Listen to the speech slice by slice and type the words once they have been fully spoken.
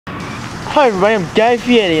Hi everybody, I'm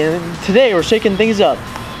Fieri, and today we're shaking things up.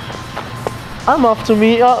 I'm off to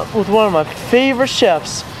meet up with one of my favorite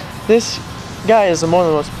chefs. This guy is one of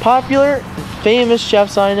the most popular and famous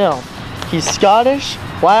chefs I know. He's Scottish,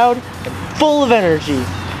 loud, and full of energy.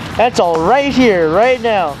 That's all right here, right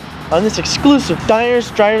now, on this exclusive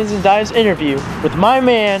Diners, Drive-Ins, and Dives interview with my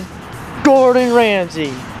man, Gordon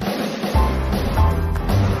Ramsey.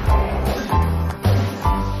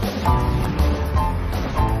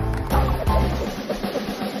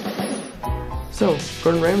 So,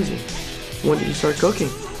 Gordon Ramsey, when did you start cooking?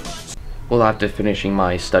 Well, after finishing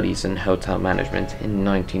my studies in hotel management in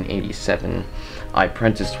 1987, I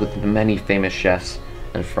apprenticed with many famous chefs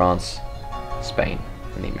in France, Spain,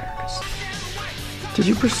 and the Americas. Did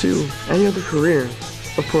you pursue any other career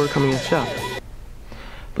before becoming a chef?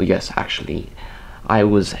 Well, yes, actually, I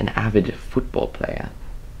was an avid football player.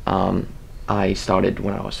 I started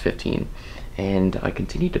when I was 15, and I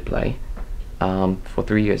continued to play for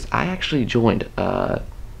 3 years. I actually joined a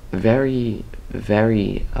very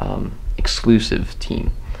exclusive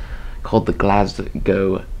team called the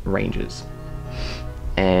Glasgow Rangers,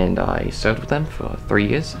 and I served with them for 3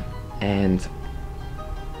 years, and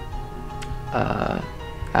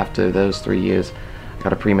after those 3 years I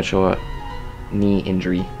got a premature knee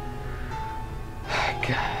injury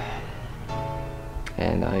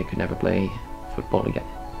and I could never play football again.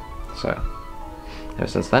 So ever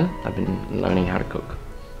since then I've been learning how to cook.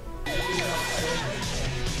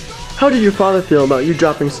 How did your father feel about you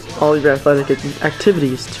dropping all of your athletic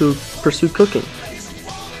activities to pursue cooking?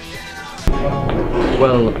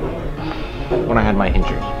 Well, when I had my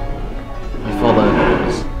injury, my father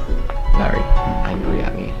was very angry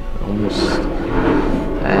at me, almost,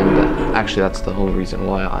 and actually that's the whole reason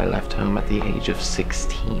why I left home at the age of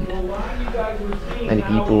 16. Many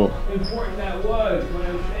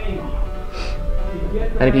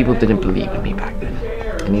people didn't believe in me back then,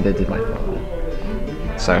 and neither did my father.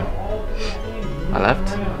 So I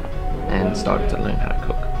left and started to learn how to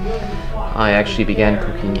cook. I actually began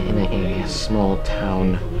cooking in a small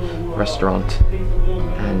town restaurant,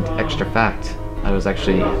 and extra fact, I was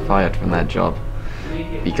actually fired from that job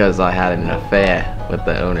because I had an affair with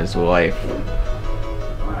the owner's wife.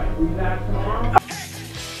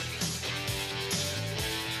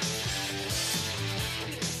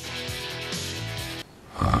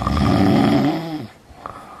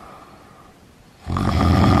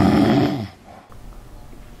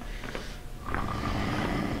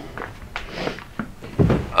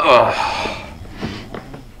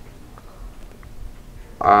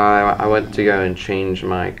 I went to go and change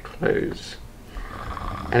my clothes.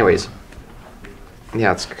 Anyways,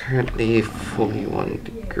 yeah, it's currently 41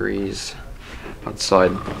 degrees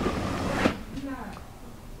outside.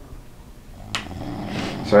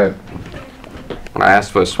 So, when I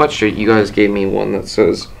asked for a sweatshirt, you guys gave me one that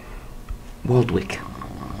says Waldwick.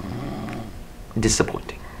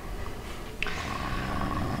 Disappointing.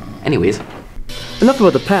 Anyways. Enough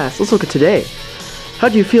about the past, let's look at today. How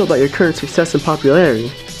do you feel about your current success and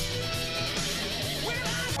popularity?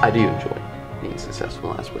 I do enjoy being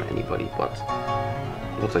successful, as would anybody, but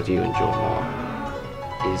what I do enjoy more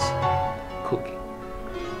is cooking.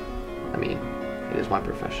 I mean, it is my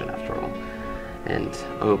profession after all. And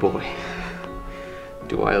oh boy,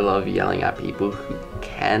 do I love yelling at people who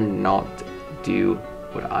cannot do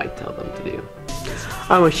what I tell them to do.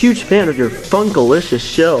 I'm a huge fan of your funkalicious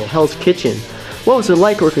show, Hell's Kitchen. What was it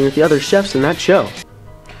like working with the other chefs in that show?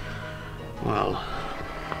 Well,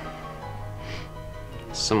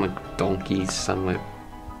 some were donkeys, some were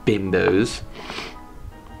bimbos,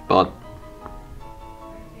 but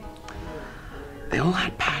they all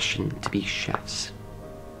had passion to be chefs.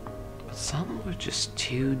 But some were just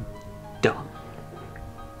too dumb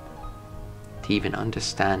to even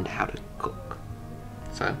understand how to cook.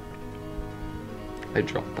 So I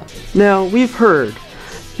dropped them. Now, we've heard,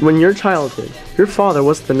 when your childhood, your father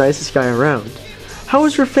wasn't the nicest guy around. How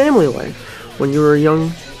was your family life when you were a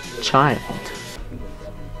young child?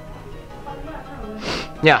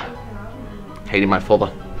 Yeah, hated my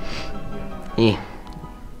father.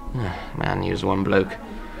 Man, he was one bloke.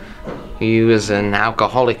 He was an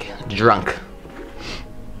alcoholic drunk.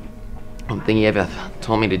 One thing he ever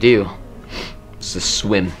told me to do was to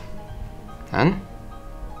swim. Huh?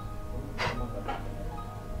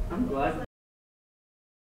 I'm glad.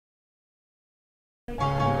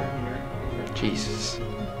 Jesus.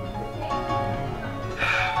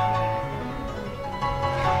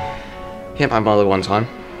 Hit my mother one time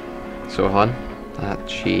so hard that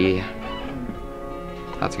she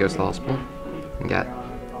had to go to the hospital and get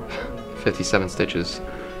 57 stitches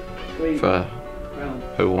for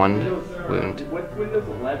her one wound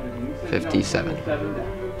 57.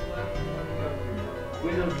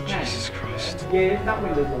 Jesus Christ. Yeah, it's not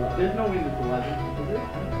Windows 11. There's no Windows 11. Is it?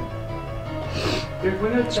 There's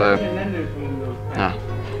Windows 7 and then there's Windows 10.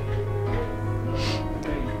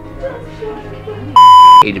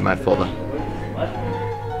 Hated my father.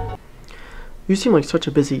 You seem like such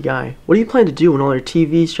a busy guy. What do you plan to do when all your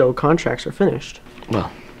TV show contracts are finished?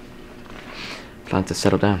 Well, plan to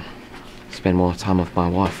settle down, spend more time with my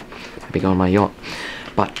wife, maybe go on my yacht.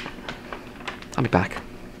 But I'll be back.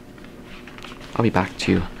 I'll be back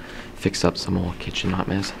to fix up some more kitchen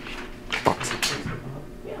nightmares. But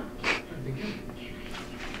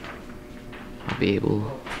I'll be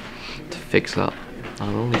able to fix up not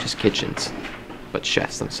only just kitchens, but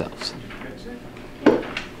chefs themselves.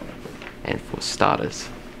 And for starters,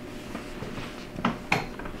 I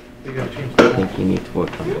think you need to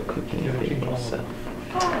work on your cooking a bit yourself.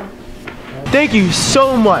 Thank you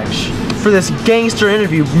so much for this gangster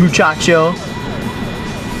interview, muchacho.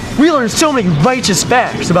 We learned so many righteous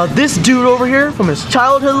facts about this dude over here, from his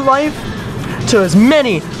childhood life to his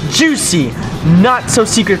many juicy, not so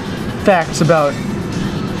secret facts about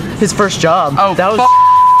his first job. Oh, that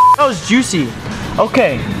was juicy.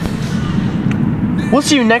 Okay. We'll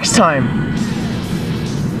see you next time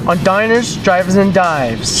on Diners, Drive-Ins, and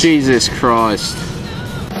Dives. Jesus Christ.